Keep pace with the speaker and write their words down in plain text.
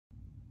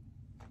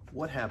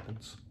What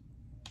happens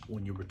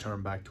when you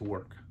return back to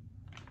work?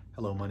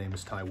 Hello, my name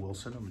is Ty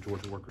Wilson. I'm a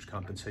Georgia workers'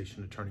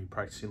 compensation attorney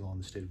practicing law in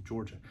the state of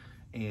Georgia.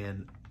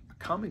 And a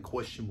common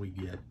question we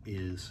get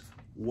is,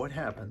 what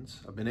happens?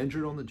 I've been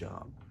injured on the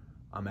job.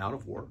 I'm out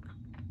of work.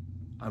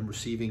 I'm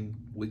receiving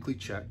weekly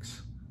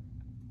checks.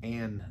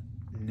 And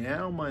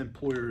now my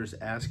employer is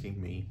asking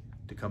me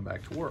to come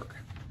back to work.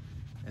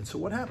 And so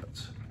what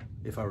happens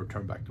if I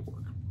return back to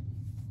work?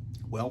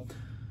 Well,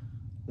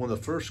 one of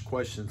the first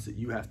questions that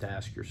you have to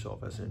ask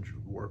yourself as an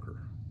injured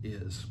worker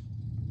is,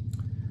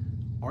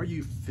 are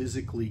you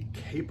physically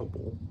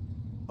capable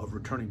of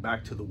returning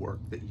back to the work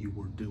that you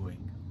were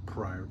doing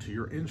prior to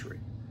your injury?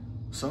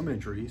 Some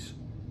injuries,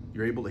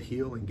 you're able to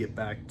heal and get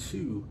back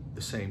to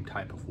the same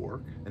type of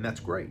work, and that's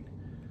great.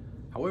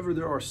 However,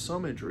 there are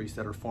some injuries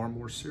that are far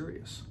more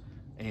serious,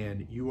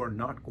 and you are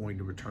not going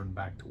to return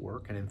back to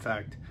work. And in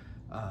fact,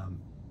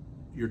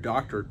 your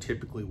doctor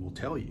typically will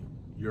tell you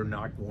you're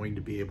not going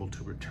to be able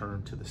to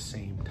return to the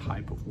same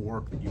type of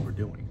work that you were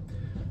doing.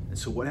 And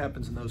so what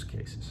happens in those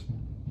cases?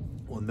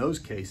 Well, in those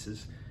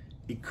cases,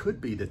 it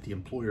could be that the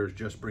employer is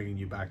just bringing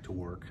you back to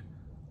work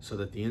so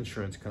that the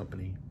insurance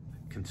company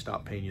can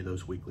stop paying you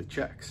those weekly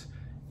checks.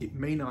 It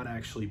may not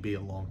actually be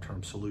a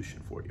long-term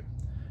solution for you.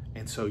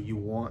 And so you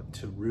want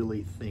to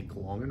really think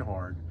long and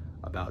hard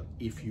about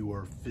if you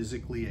are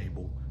physically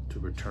able to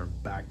return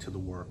back to the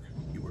work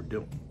you were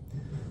doing.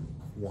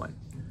 1.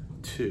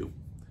 2,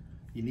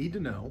 you need to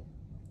know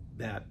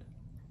that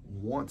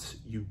once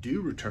you do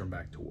return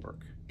back to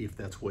work, if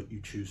that's what you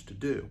choose to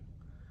do,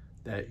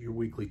 that your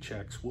weekly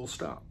checks will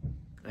stop.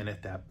 And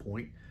at that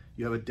point,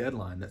 you have a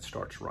deadline that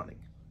starts running,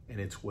 and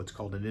it's what's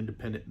called an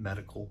independent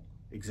medical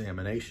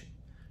examination.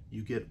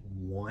 You get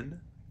one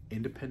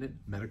independent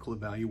medical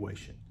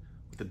evaluation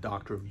with a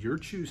doctor of your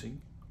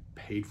choosing,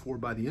 paid for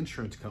by the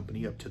insurance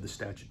company up to the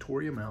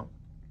statutory amount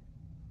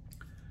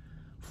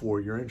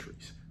for your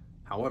injuries.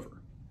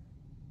 However,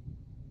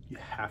 you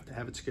have to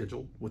have it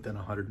scheduled within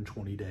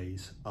 120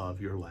 days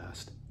of your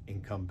last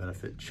income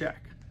benefit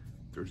check.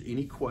 If there's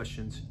any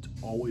questions, it's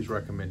always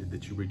recommended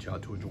that you reach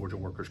out to a Georgia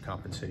workers'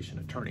 compensation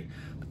attorney.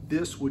 But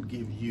this would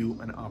give you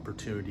an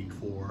opportunity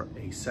for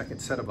a second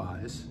set of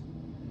eyes,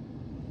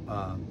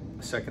 a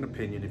second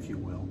opinion, if you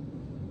will,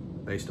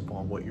 based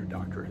upon what your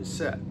doctor has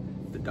said.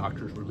 If the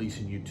doctor is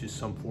releasing you to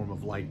some form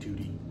of light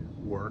duty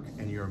work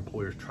and your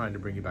employer is trying to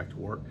bring you back to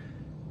work,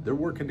 they're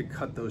working to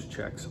cut those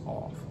checks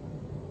off.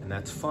 And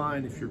that's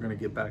fine if you're going to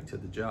get back to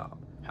the job.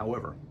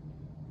 However,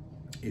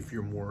 if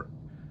you're more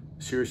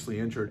seriously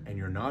injured and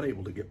you're not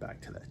able to get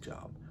back to that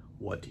job,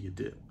 what do you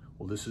do?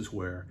 Well, this is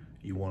where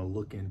you want to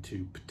look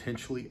into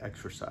potentially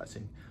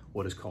exercising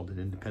what is called an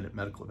independent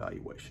medical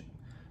evaluation.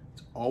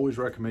 It's always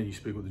recommended you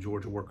speak with a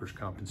Georgia workers'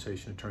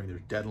 compensation attorney.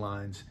 There's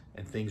deadlines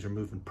and things are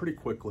moving pretty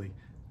quickly,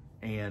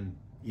 and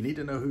you need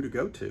to know who to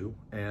go to,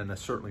 and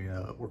certainly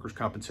a workers'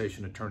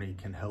 compensation attorney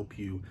can help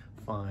you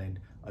find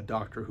a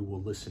doctor who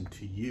will listen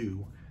to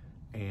you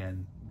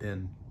and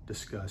then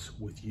discuss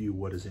with you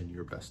what is in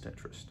your best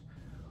interest.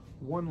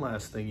 One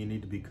last thing you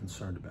need to be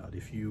concerned about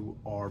if you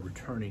are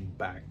returning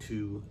back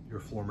to your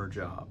former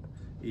job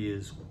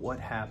is what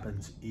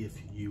happens if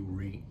you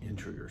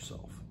re-injure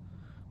yourself.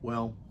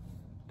 Well,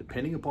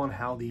 depending upon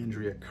how the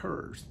injury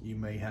occurs, you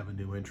may have a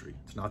new injury.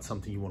 It's not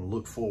something you want to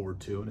look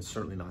forward to, and it's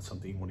certainly not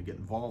something you want to get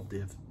involved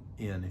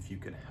in if you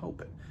can help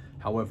it.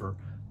 However,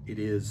 it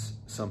is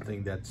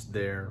something that's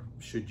there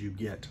should you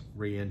get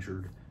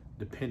re-injured,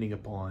 depending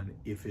upon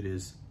if it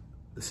is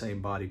the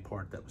same body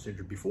part that was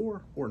injured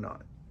before or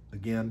not.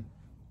 Again,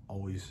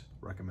 always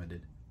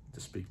recommended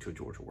to speak to a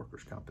Georgia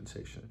workers'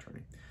 compensation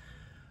attorney.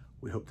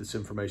 We hope this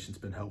information's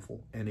been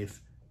helpful, and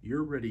if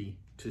you're ready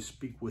to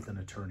speak with an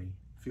attorney,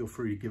 feel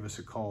free to give us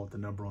a call at the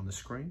number on the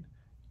screen.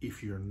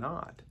 If you're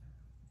not,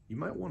 you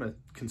might want to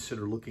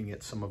consider looking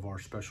at some of our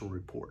special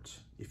reports.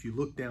 If you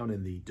look down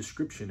in the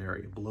description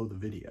area below the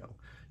video,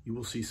 you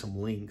will see some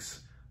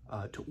links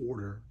to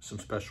order some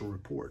special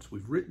reports.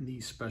 We've written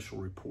these special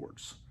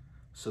reports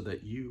so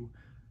that you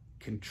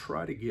can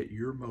try to get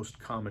your most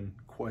common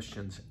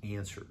questions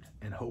answered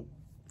and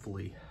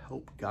hopefully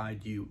help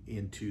guide you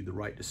into the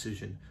right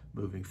decision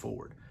moving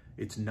forward.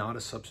 It's not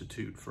a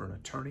substitute for an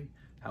attorney.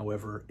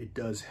 However, it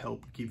does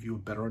help give you a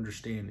better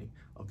understanding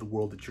of the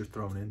world that you're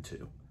thrown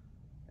into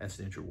as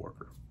an injured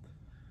worker.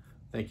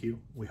 Thank you.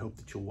 We hope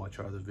that you'll watch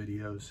our other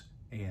videos,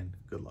 and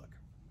good luck.